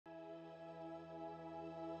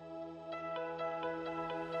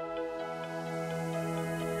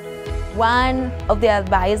One of the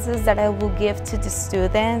advices that I will give to the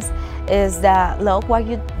students is that love what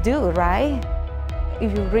you do, right?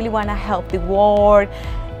 If you really want to help the world,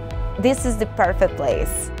 this is the perfect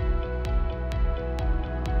place.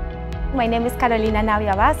 My name is Carolina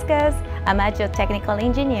Navia Vasquez. I'm a geotechnical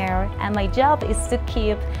engineer, and my job is to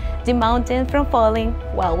keep the mountain from falling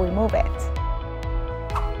while we move it.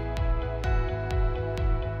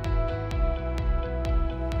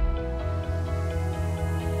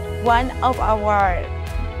 One of our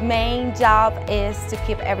main job is to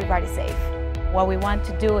keep everybody safe. What we want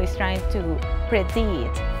to do is trying to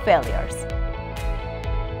predict failures.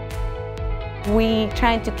 We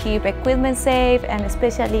trying to keep equipment safe, and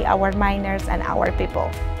especially our miners and our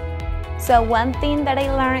people. So one thing that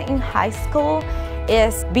I learned in high school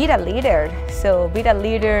is be a leader. So be a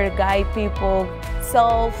leader, guide people,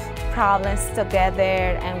 solve problems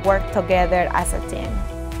together, and work together as a team.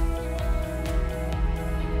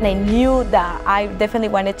 I knew that I definitely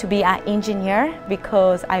wanted to be an engineer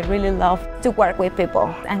because I really love to work with people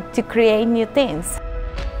and to create new things.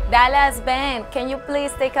 Dallas, Ben, can you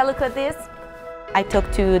please take a look at this? I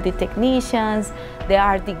talked to the technicians. They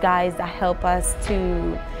are the guys that help us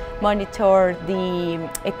to monitor the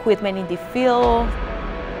equipment in the field.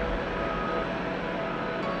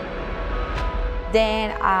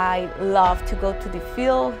 Then I love to go to the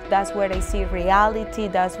field. That's where I see reality.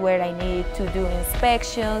 That's where I need to do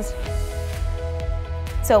inspections.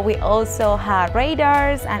 So we also have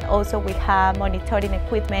radars, and also we have monitoring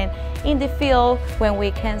equipment in the field when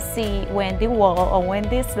we can see when the wall or when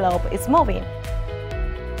the slope is moving.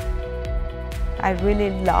 I really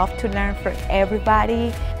love to learn from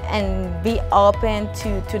everybody and be open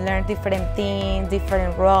to learn different things,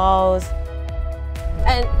 different roles.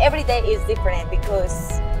 And every day is different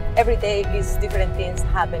because every day is different things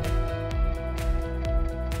happening.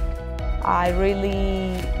 I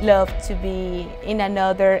really love to be in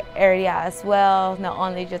another area as well, not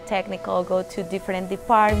only geotechnical, go to different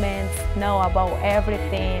departments, know about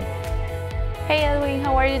everything. Hey Edwin,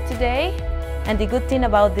 how are you today? And the good thing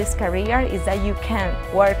about this career is that you can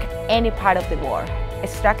work any part of the world.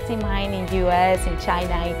 Extracting mine in US, in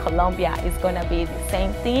China, in Colombia is gonna be the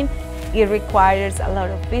same thing. It requires a lot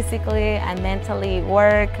of physically and mentally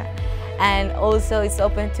work, and also it's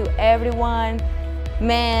open to everyone,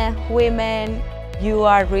 men, women. You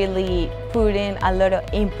are really putting a lot of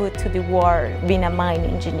input to the world being a mine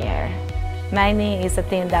engineer. Mining is a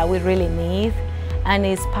thing that we really need, and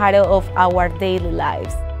it's part of our daily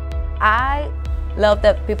lives. I love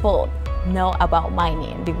that people know about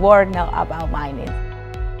mining, the world know about mining.